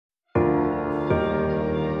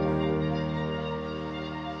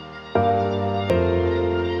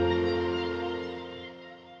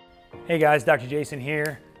Hey guys, Dr. Jason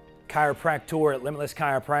here, chiropractor at Limitless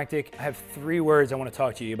Chiropractic. I have 3 words I want to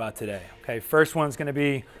talk to you about today. Okay, first one's going to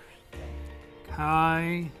be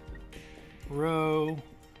chiropractic.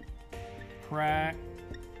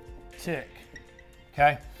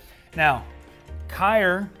 Okay, now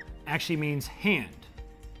chiro actually means hand,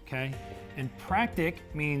 okay, and practic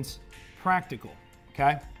means practical,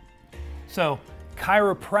 okay. So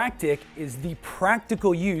chiropractic is the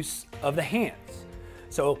practical use of the hands.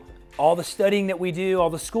 So all the studying that we do, all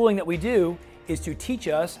the schooling that we do is to teach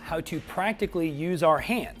us how to practically use our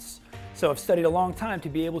hands. So I've studied a long time to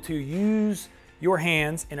be able to use your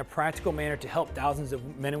hands in a practical manner to help thousands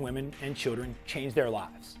of men and women and children change their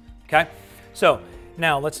lives, okay? So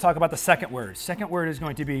now let's talk about the second word. Second word is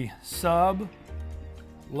going to be subluxation,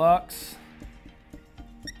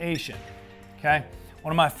 okay?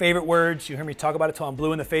 One of my favorite words. You hear me talk about it till I'm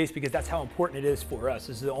blue in the face because that's how important it is for us.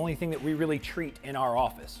 This is the only thing that we really treat in our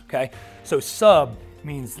office, okay? So sub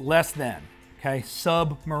means less than, okay?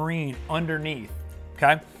 Submarine, underneath,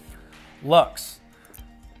 okay? Lux,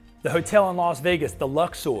 the hotel in Las Vegas, the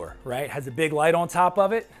Luxor, right? Has a big light on top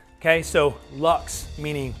of it, okay? So lux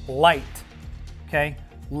meaning light, okay?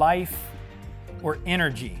 Life or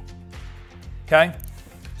energy, okay?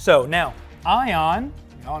 So now ion,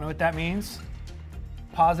 you all know what that means?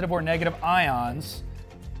 Positive or negative ions,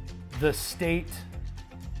 the state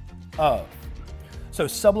of. So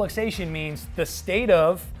subluxation means the state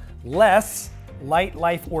of less light,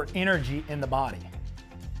 life, or energy in the body.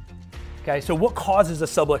 Okay, so what causes a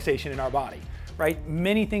subluxation in our body, right?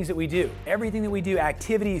 Many things that we do. Everything that we do,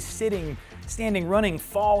 activities, sitting, standing, running,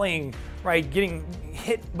 falling, right? Getting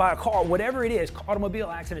hit by a car, whatever it is,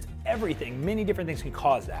 automobile accidents, everything, many different things can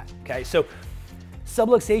cause that, okay? So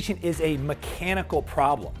subluxation is a mechanical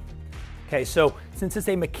problem. Okay, so since it's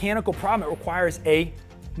a mechanical problem, it requires a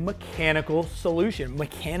mechanical solution,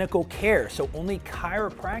 mechanical care. So only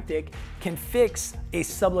chiropractic can fix a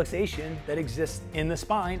subluxation that exists in the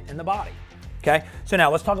spine and the body. Okay, so now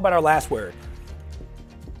let's talk about our last word.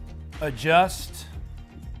 Adjustment.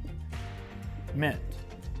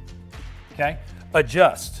 Okay,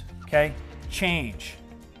 adjust, okay, change,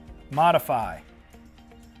 modify,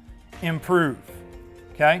 improve.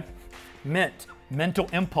 Okay, mental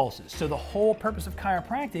impulses. So the whole purpose of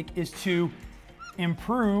chiropractic is to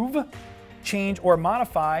improve, change, or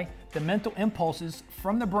modify the mental impulses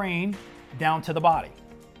from the brain down to the body.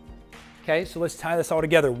 Okay, so let's tie this all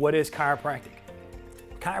together. What is chiropractic?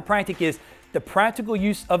 Chiropractic is the practical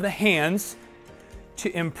use of the hands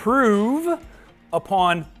to improve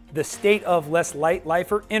upon the state of less light,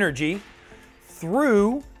 life, or energy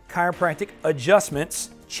through chiropractic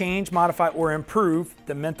adjustments, change, modify, or improve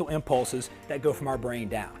the mental impulses that go from our brain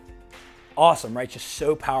down. Awesome, right? Just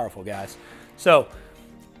so powerful, guys. So,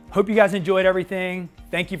 hope you guys enjoyed everything.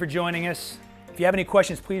 Thank you for joining us. If you have any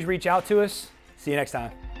questions, please reach out to us. See you next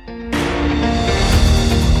time.